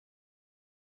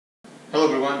Hello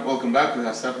everyone, welcome back to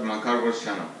HOWSTUFFINMYCARWORKS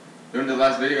channel. During the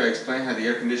last video I explained how the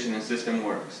air conditioning system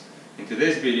works. In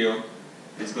today's video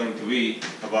it's going to be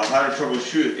about how to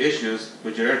troubleshoot issues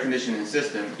with your air conditioning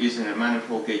system using a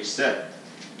manifold gauge set.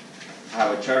 I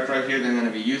have a chart right here that I'm going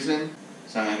to be using,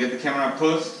 so I'm going to get the camera up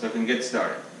close so I can get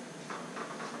started.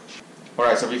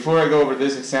 Alright, so before I go over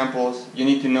these examples, you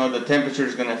need to know the temperature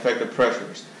is going to affect the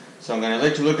pressures. So I'm going to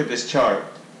let you look at this chart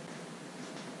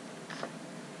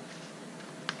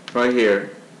right here.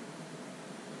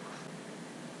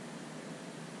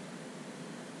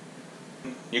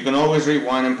 You can always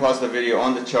rewind and pause the video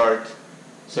on the chart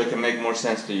so it can make more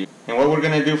sense to you. And what we're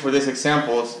going to do for these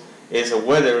examples is a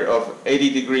weather of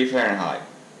 80° Fahrenheit.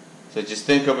 So just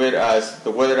think of it as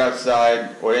the weather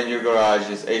outside or in your garage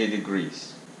is 80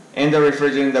 degrees. And the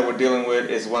refrigerant that we're dealing with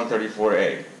is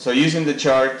 134A. So using the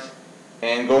chart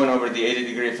and going over the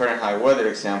 80° Fahrenheit weather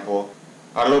example,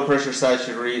 our low pressure side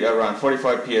should read around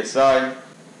 45 psi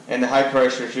and the high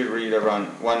pressure should read around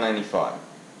 195.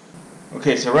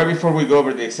 Okay, so right before we go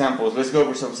over the examples, let's go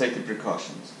over some safety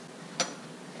precautions.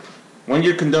 When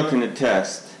you're conducting a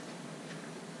test,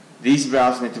 these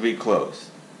valves need to be closed.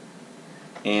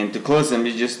 And to close them,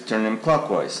 you just turn them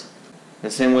clockwise.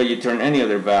 The same way you turn any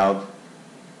other valve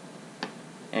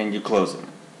and you close them.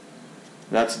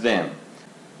 That's them.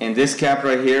 And this cap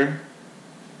right here,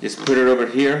 just put it over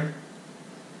here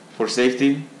for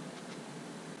safety.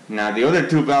 Now the other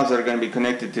two valves that are going to be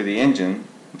connected to the engine,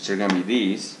 which are going to be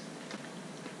these,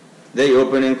 they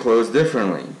open and close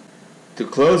differently. To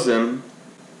close them,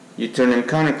 you turn them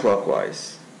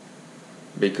counterclockwise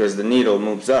because the needle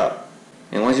moves up.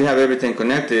 And once you have everything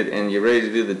connected and you're ready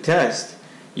to do the test,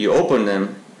 you open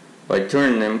them by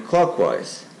turning them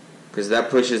clockwise because that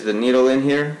pushes the needle in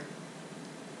here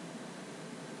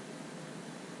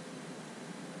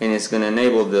and it's going to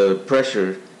enable the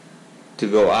pressure to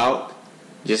go out,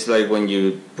 just like when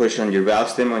you push on your valve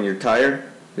stem on your tire.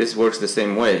 This works the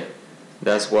same way.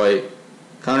 That's why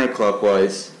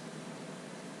counterclockwise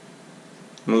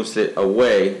moves it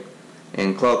away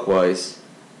and clockwise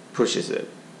pushes it,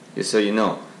 just so you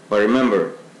know. But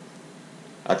remember,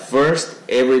 at first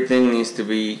everything needs to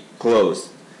be closed.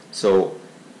 So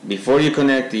before you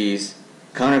connect these,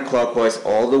 counterclockwise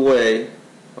all the way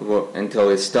until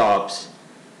it stops,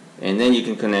 and then you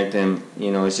can connect them.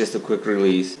 You know, it's just a quick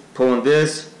release. Pull on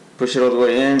this, push it all the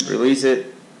way in, release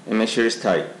it, and make sure it's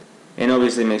tight. And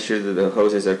obviously make sure that the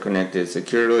hoses are connected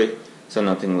securely so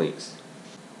nothing leaks.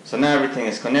 So now everything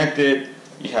is connected.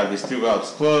 You have these two valves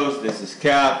closed, this is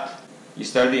capped. You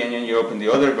start the engine, you open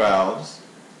the other valves,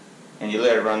 and you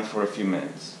let it run for a few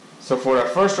minutes. So for our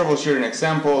first troubleshooting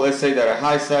example, let's say that our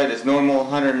high side is normal,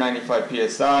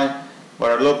 195 psi, but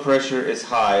our low pressure is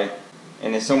high,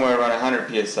 and it's somewhere around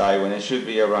 100 psi when it should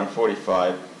be around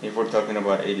 45 if we're talking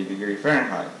about 80°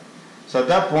 Fahrenheit. So at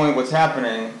that point, what's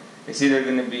happening, it's either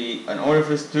going to be an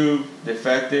orifice tube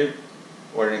defective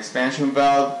or an expansion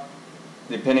valve,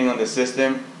 depending on the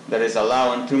system, that is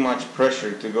allowing too much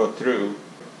pressure to go through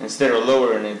instead of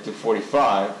lowering it to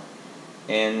 45.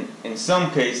 And in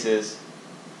some cases,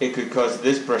 it could cause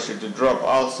this pressure to drop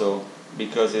also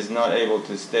because it's not able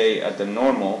to stay at the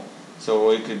normal. So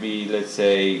it could be, let's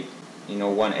say,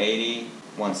 180,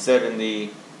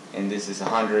 170, and this is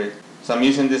 100. So I'm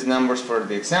using these numbers for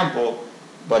the example,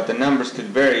 but the numbers could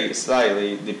vary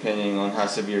slightly depending on how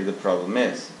severe the problem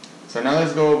is. So now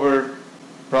let's go over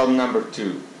problem number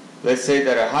 2. Let's say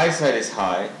that a high side is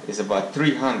high, is about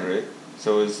 300,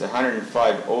 so it's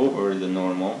 105 over the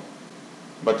normal,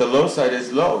 but the low side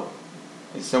is low.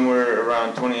 It's somewhere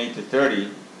around 28 to 30,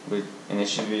 and it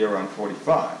should be around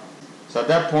 45. So at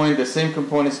that point, the same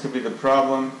components could be the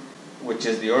problem, which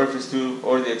is the orifice tube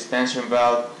or the expansion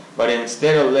valve, but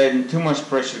instead of letting too much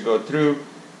pressure go through,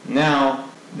 now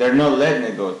they're not letting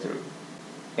it go through,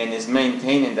 and it's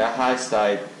maintaining the high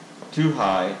side too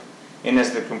high, and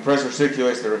as the compressor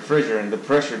circulates the refrigerant, the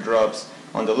pressure drops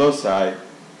on the low side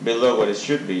below what it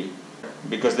should be,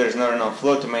 because there's not enough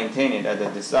flow to maintain it at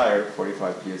the desired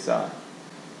 45 psi.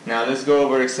 Now let's go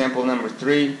over example number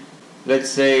 3. Let's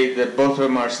say that both of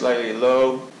them are slightly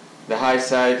low. The high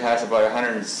side has about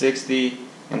 160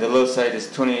 and the low side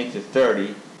is 28 to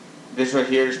 30. This right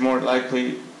here is more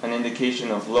likely an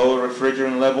indication of low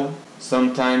refrigerant level.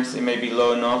 Sometimes it may be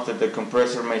low enough that the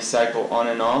compressor may cycle on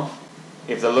and off.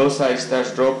 If the low side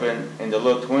starts dropping in the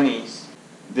low 20s,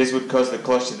 this would cause the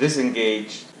clutch to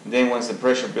disengage. Then once the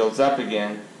pressure builds up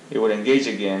again, it would engage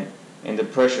again, and the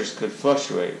pressures could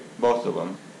fluctuate, both of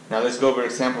them. Now let's go over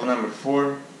example number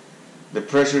 4. The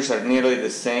pressures are nearly the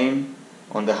same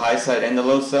on the high side and the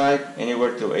low side,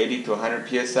 anywhere to 80 to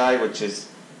 100 psi, which is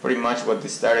pretty much what the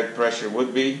static pressure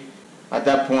would be. At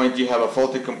that point you have a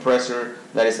faulty compressor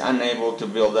that is unable to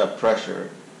build up pressure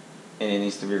and it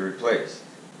needs to be replaced.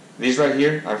 These right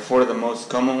here are 4 of the most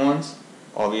common ones.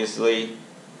 Obviously,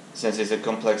 since it's a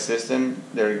complex system,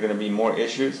 there are going to be more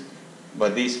issues,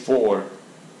 but these 4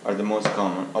 are the most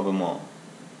common of them all.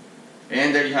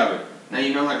 And there you have it. Now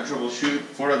you know how to troubleshoot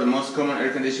 4 of the most common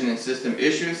air conditioning system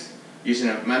issues using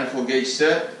a manifold gauge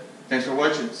set. Thanks for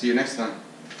watching. See you next time.